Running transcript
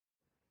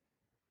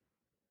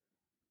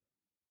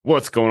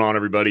What's going on,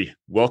 everybody?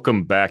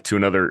 Welcome back to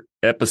another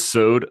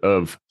episode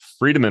of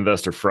Freedom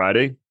Investor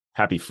Friday.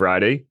 Happy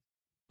Friday.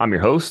 I'm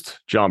your host,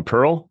 John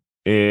Pearl,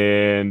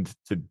 and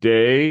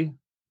today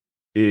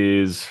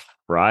is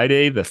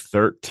Friday the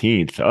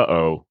 13th.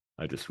 Uh-oh,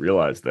 I just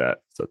realized that.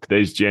 So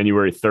today's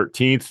January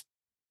 13th,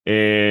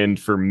 and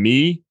for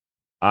me,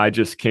 I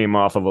just came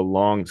off of a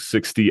long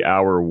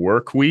 60-hour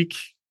work week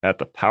at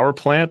the power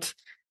plant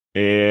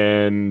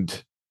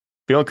and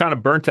feeling kind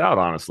of burnt out,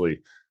 honestly.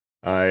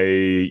 I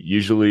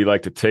usually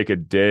like to take a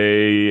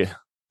day,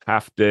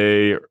 half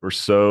day or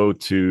so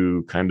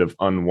to kind of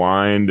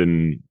unwind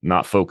and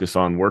not focus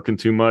on working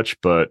too much,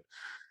 but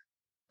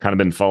kind of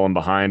been falling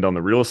behind on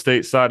the real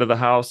estate side of the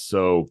house.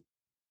 So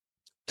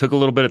took a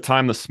little bit of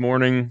time this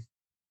morning,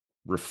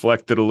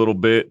 reflected a little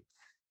bit,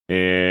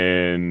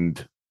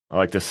 and I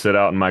like to sit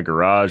out in my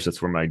garage.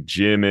 That's where my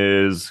gym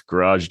is,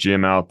 garage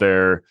gym out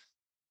there.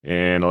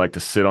 And I like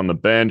to sit on the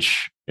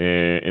bench.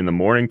 And in the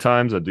morning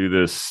times, I do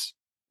this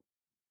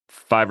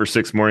 5 or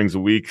 6 mornings a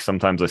week.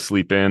 Sometimes I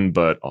sleep in,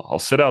 but I'll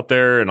sit out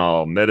there and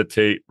I'll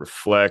meditate,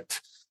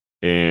 reflect,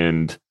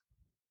 and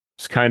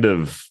just kind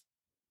of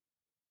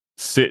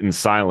sit in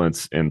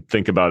silence and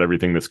think about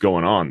everything that's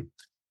going on.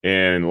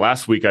 And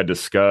last week I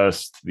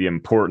discussed the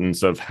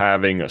importance of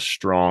having a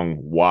strong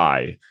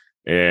why.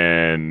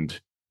 And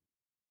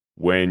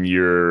when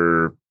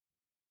you're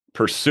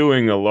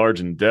pursuing a large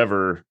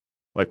endeavor,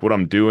 like what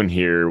I'm doing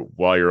here,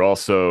 while you're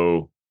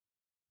also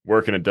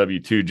working a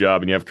W-2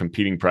 job and you have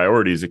competing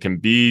priorities, it can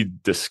be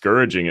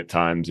discouraging at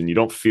times and you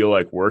don't feel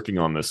like working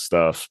on this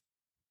stuff.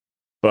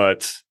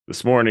 But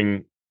this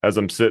morning, as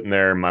I'm sitting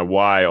there, my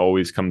why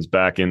always comes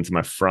back into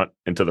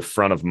the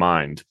front of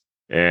mind.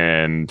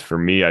 And for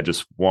me, I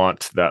just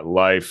want that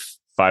life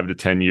 5 to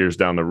 10 years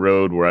down the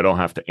road where I don't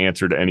have to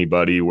answer to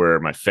anybody, where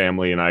my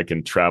family and I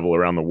can travel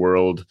around the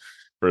world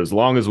for as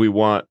long as we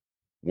want,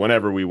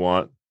 whenever we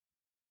want,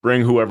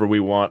 bring whoever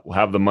we want, we'll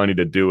have the money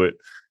to do it.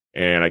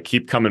 And I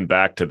keep coming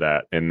back to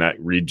that, and that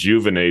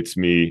rejuvenates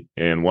me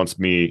and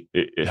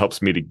it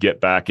helps me to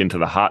get back into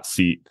the hot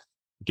seat,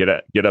 get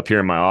up here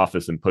in my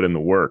office and put in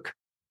the work.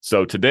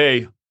 So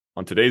today,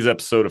 on today's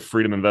episode of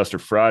Freedom Investor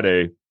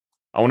Friday,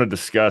 I want to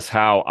discuss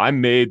how I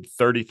made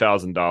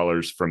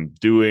 $30,000 from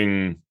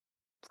doing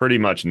pretty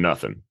much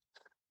nothing.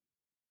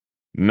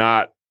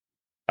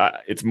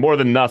 It's more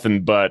than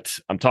nothing, but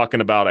I'm talking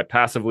about I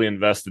passively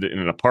invested in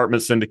an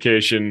apartment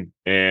syndication,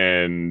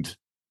 and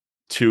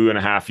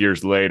 2.5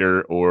 years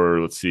later,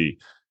 or let's see,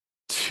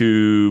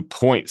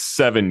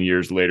 2.7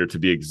 years later to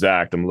be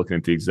exact, I'm looking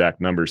at the exact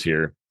numbers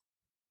here,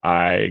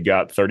 I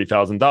got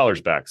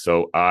 $30,000 back.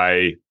 So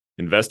I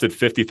invested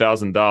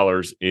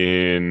 $50,000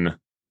 in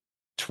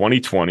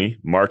 2020,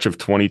 March of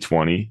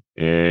 2020,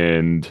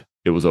 and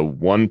it was a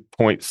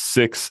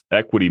 1.6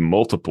 equity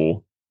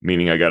multiple,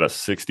 meaning I got a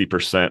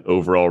 60%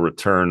 overall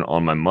return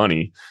on my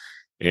money,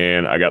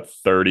 and I got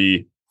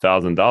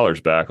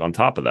 $30,000 back on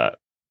top of that,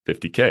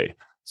 50K.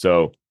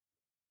 So I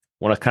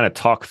want to kind of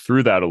talk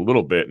through that a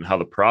little bit and how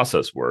the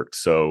process worked.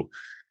 So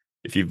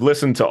if you've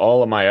listened to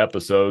all of my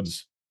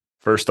episodes,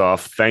 first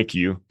off, thank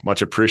you.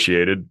 Much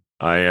appreciated.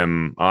 I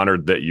am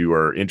honored that you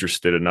are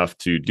interested enough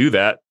to do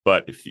that.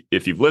 But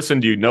if you've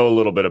listened, you know a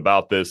little bit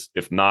about this.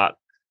 If not,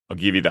 I'll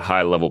give you the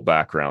high level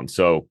background.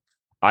 So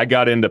I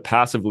got into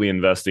passively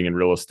investing in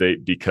real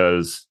estate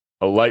because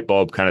a light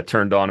bulb kind of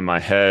turned on in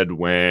my head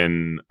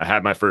when I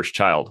had my first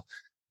child.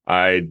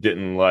 I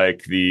didn't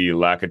like the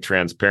lack of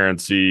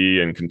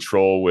transparency and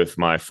control with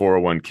my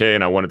 401k,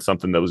 and I wanted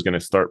something that was going to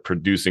start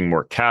producing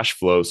more cash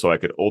flow so I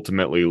could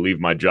ultimately leave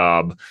my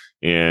job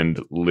and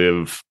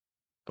live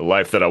the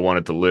life that I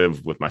wanted to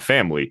live with my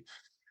family.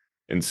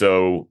 And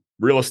so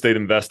real estate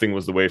investing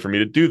was the way for me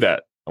to do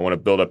that. I want to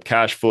build up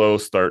cash flow,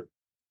 start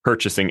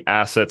purchasing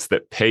assets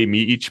that pay me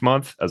each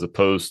month as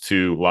opposed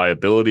to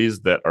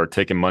liabilities that are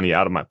taking money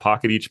out of my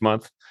pocket each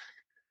month.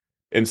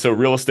 And so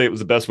real estate was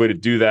the best way to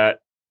do that.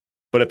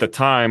 But at the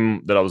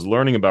time that I was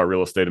learning about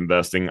real estate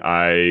investing,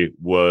 I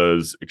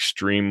was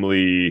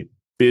extremely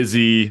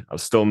busy. I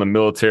was still in the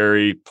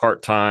military,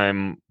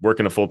 part-time,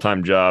 working a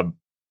full-time job,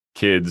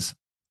 kids,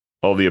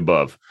 all the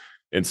above.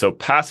 And so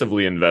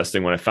passively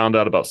investing, when I found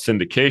out about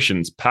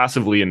syndications,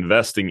 passively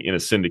investing in a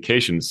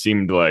syndication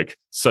seemed like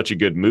such a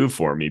good move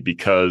for me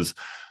because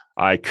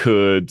I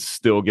could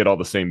still get all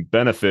the same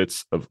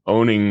benefits of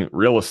owning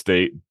real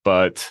estate,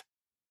 but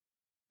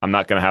I'm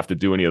not going to have to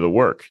do any of the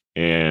work.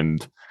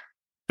 And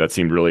that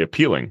seemed really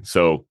appealing.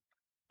 So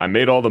I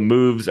made all the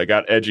moves. I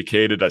got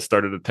educated. I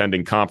started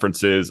attending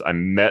conferences. I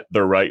met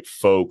the right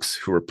folks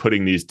who were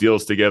putting these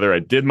deals together. I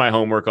did my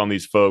homework on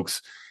these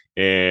folks,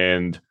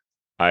 and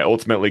I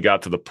ultimately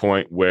got to the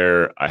point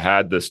where I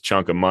had this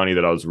chunk of money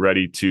that I was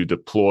ready to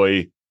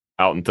deploy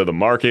out into the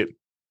market,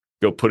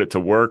 go put it to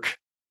work.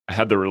 I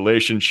had the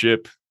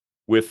relationship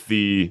with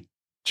the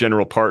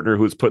general partner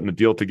who was putting the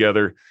deal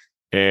together,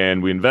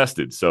 and we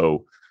invested.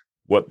 So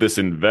what this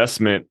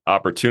investment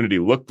opportunity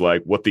looked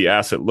like, what the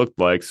asset looked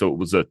like. So it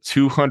was a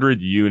 200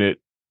 unit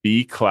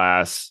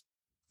B-class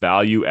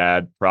value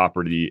add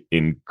property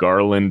in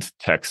Garland,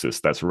 Texas.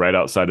 That's right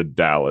outside of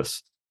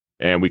Dallas.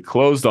 And we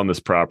closed on this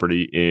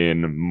property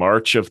in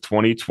March of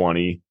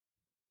 2020,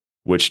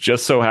 which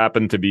just so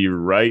happened to be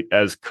right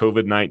as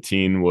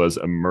COVID-19 was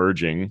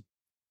emerging.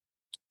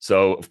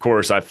 So, of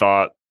course, I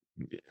thought,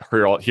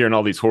 hearing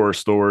all these horror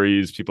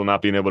stories, people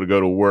not being able to go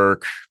to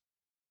work,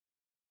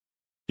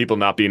 people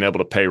not being able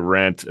to pay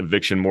rent,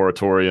 eviction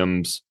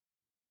moratoriums,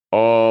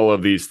 all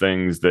of these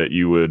things that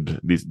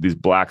these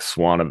black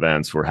swan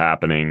events were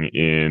happening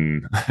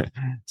in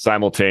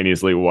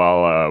simultaneously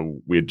while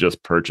we had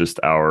just purchased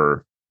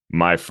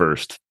my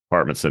first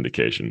apartment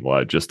syndication. Well,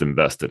 I just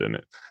invested in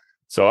it.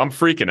 So I'm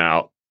freaking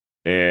out,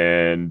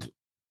 and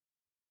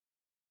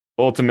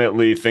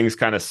ultimately things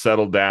kind of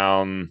settled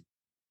down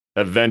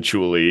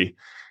eventually.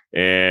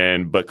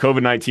 But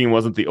COVID-19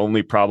 wasn't the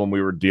only problem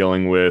we were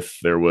dealing with.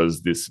 There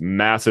was this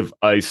massive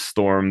ice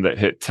storm that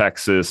hit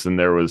Texas, and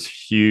there was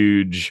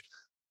huge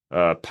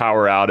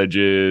power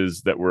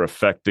outages that were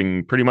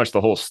affecting pretty much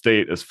the whole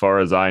state, as far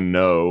as I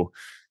know.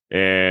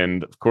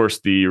 And of course,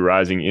 the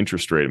rising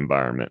interest rate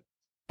environment.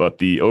 But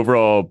the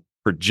overall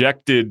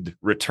projected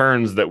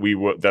returns that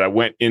I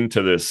went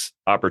into this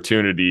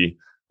opportunity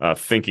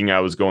thinking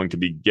I was going to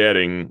be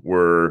getting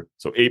were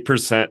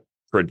 8%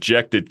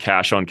 projected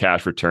cash on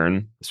cash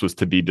return. This was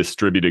to be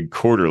distributed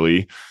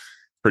quarterly,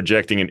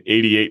 projecting an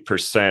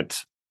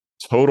 88%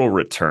 total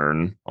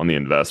return on the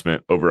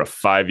investment over a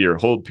 5-year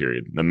hold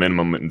period. The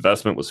minimum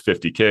investment was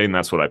 $50K, and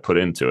that's what I put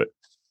into it.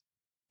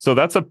 So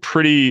that's a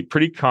pretty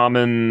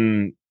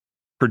common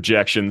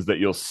projections that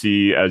you'll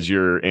see as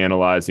you're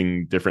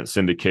analyzing different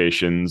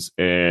syndications.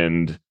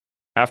 And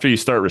after you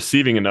start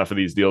receiving enough of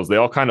these deals, they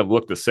all kind of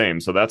look the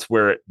same. So that's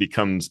where it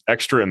becomes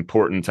extra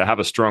important to have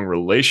a strong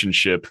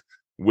relationship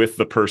with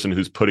the person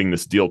who's putting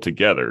this deal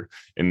together.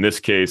 In this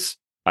case,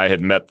 I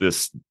had met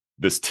this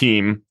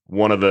team,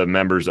 one of the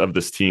members of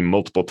this team,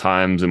 multiple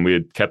times, and we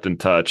had kept in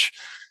touch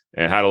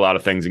and had a lot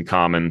of things in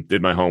common,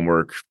 did my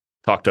homework,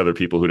 talked to other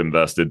people who'd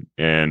invested,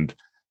 and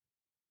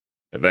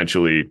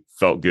eventually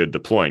felt good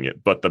deploying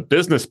it. But the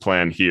business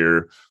plan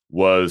here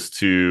was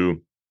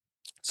to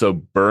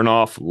burn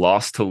off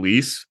loss to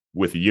lease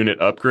with unit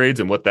upgrades.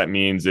 And what that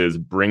means is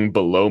bring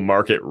below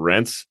market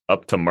rents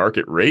up to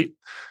market rate.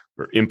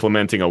 We're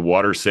implementing a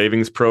water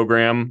savings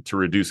program to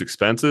reduce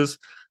expenses,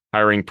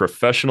 hiring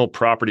professional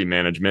property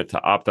management to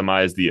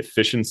optimize the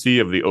efficiency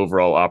of the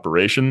overall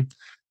operation.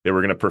 They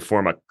were going to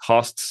perform a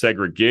cost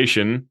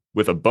segregation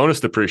with a bonus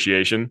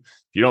depreciation.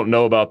 If you don't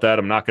know about that,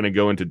 I'm not going to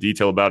go into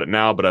detail about it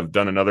now, but I've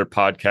done another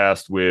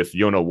podcast with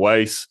Yona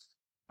Weiss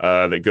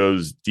that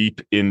goes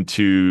deep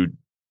into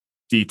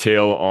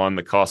detail on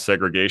the cost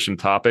segregation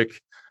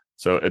topic.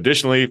 So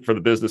additionally, for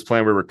the business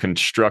plan, we were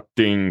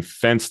constructing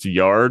fenced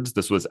yards.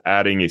 This was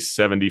adding a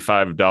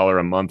 $75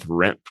 a month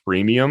rent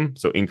premium,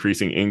 so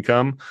increasing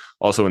income.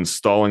 Also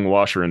installing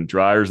washer and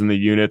dryers in the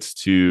units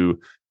to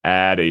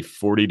add a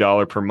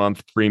 $40 per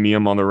month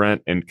premium on the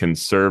rent, and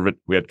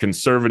we had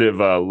conservative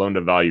loan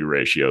to value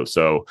ratio.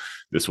 So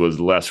this was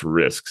less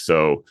risk.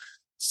 So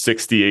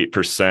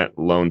 68%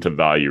 loan to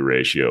value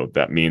ratio.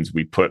 That means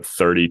we put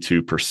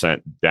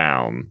 32%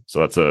 down. So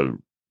that's a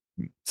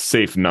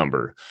safe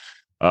number.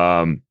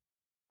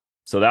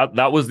 So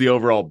that was the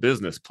overall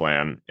business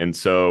plan. And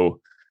so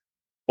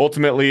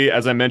ultimately,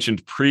 as I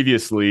mentioned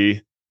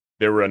previously,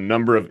 there were a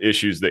number of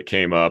issues that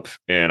came up,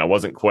 and I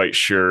wasn't quite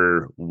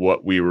sure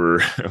what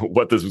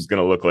this was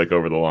going to look like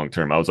over the long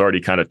term. I was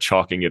already kind of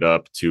chalking it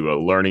up to a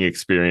learning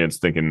experience,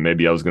 thinking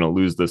maybe I was going to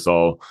lose this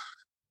all.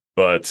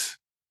 But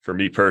for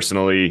me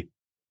personally,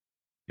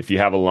 if you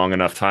have a long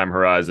enough time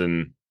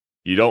horizon,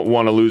 you don't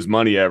want to lose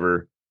money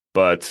ever,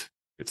 but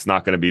it's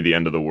not going to be the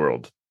end of the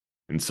world.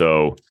 And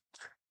so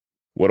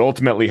what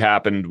ultimately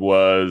happened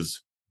was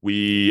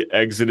we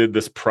exited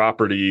this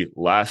property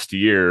last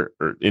year,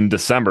 or in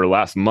December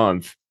last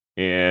month,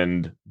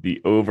 and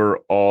the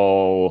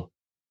overall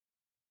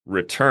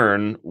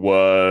return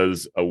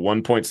was a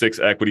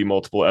 1.6 equity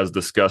multiple, as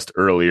discussed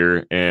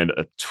earlier, and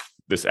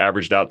this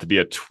averaged out to be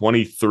a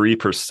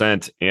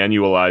 23%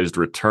 annualized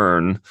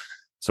return.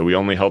 So we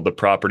only held the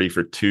property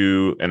for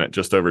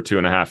just over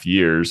 2.5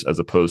 years, as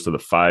opposed to the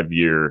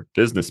 5-year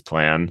business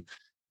plan.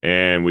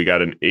 And we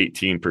got an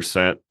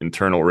 18%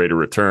 internal rate of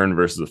return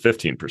versus a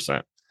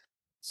 15%.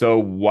 So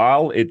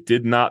while it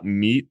did not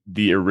meet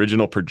the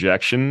original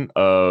projection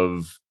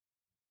of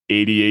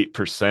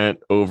 88%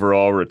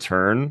 overall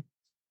return,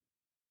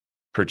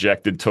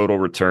 projected total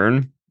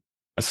return,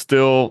 I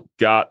still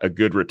got a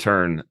good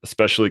return,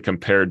 especially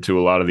compared to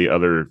a lot of the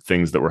other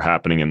things that were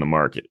happening in the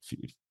market.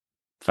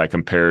 If I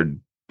compared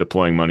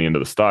deploying money into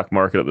the stock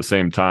market at the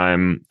same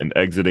time and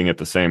exiting at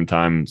the same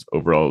time,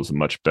 overall it was a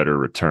much better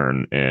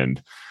return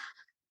and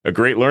a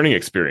great learning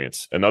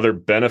experience. Another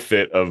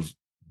benefit of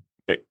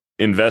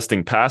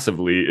investing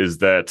passively is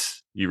that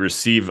you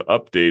receive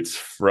updates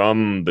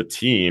from the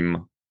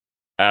team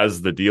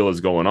as the deal is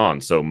going on.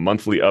 So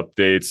monthly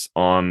updates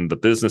on the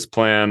business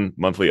plan,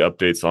 monthly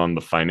updates on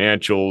the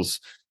financials,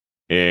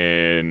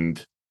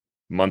 and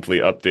monthly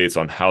updates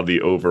on how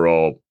the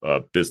overall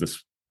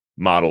business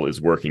model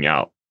is working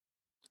out.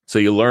 So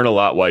you learn a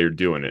lot while you're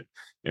doing it.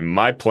 And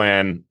my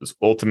plan is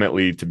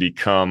ultimately to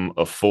become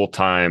a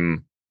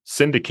full-time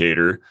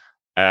syndicator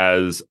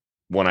as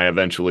when I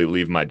eventually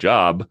leave my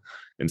job.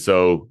 And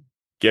so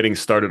getting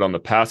started on the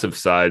passive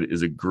side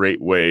is a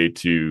great way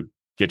to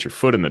get your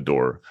foot in the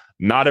door.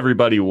 Not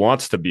everybody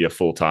wants to be a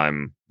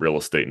full-time real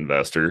estate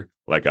investor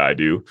like I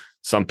do.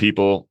 Some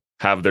people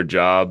have their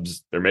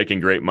jobs, they're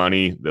making great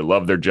money, they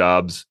love their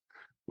jobs,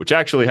 which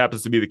actually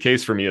happens to be the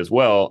case for me as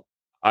well.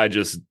 I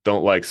just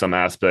don't like some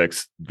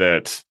aspects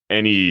that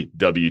any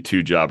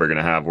W-2 job are going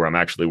to have where I'm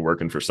actually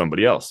working for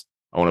somebody else.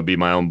 I want to be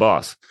my own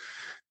boss.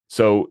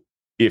 So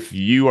if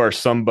you are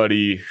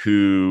somebody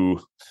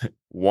who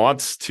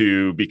wants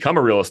to become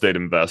a real estate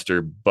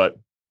investor, but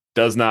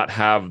does not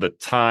have the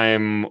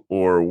time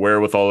or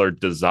wherewithal or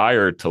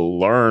desire to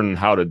learn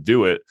how to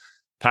do it,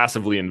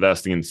 passively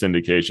investing in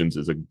syndications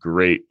is a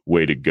great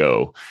way to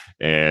go.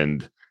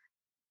 And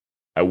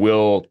I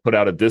will put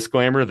out a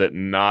disclaimer that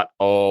not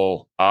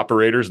all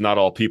operators, not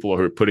all people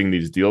who are putting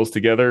these deals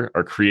together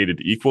are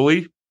created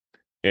equally.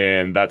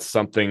 And that's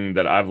something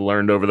that I've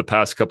learned over the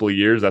past couple of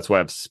years. That's why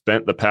I've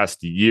spent the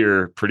past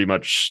year pretty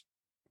much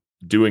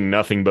doing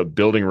nothing but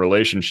building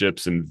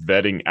relationships and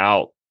vetting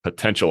out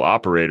potential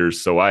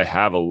operators. So I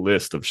have a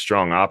list of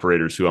strong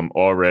operators who I'm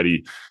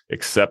already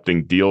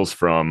accepting deals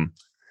from.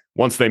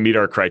 Once they meet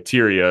our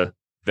criteria,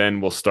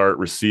 then we'll start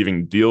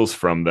receiving deals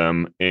from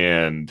them.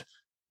 And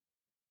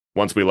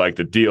once we like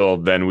the deal,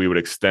 then we would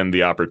extend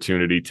the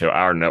opportunity to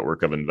our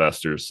network of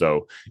investors.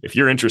 So if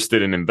you're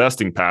interested in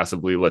investing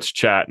passively, let's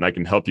chat and I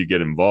can help you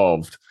get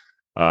involved.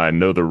 I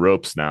know the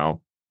ropes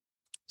now.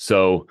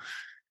 So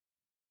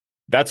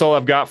that's all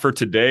I've got for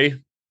today.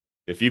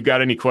 If you've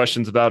got any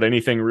questions about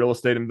anything real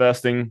estate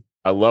investing,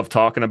 I love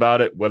talking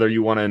about it, whether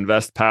you want to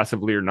invest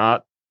passively or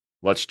not.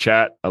 Let's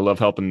chat. I love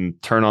helping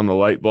turn on the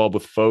light bulb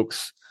with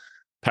folks.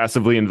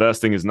 Passively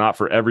investing is not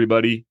for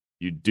everybody.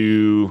 You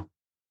do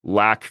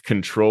lack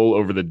control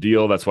over the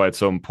deal. That's why it's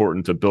so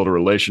important to build a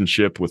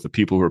relationship with the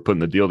people who are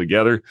putting the deal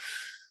together,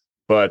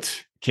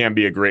 but can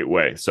be a great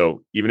way.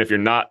 So even if you're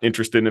not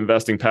interested in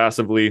investing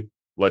passively,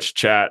 let's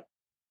chat.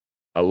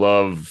 I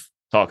love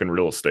talking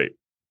real estate.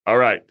 All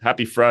right.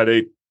 Happy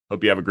Friday.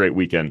 Hope you have a great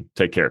weekend.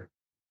 Take care.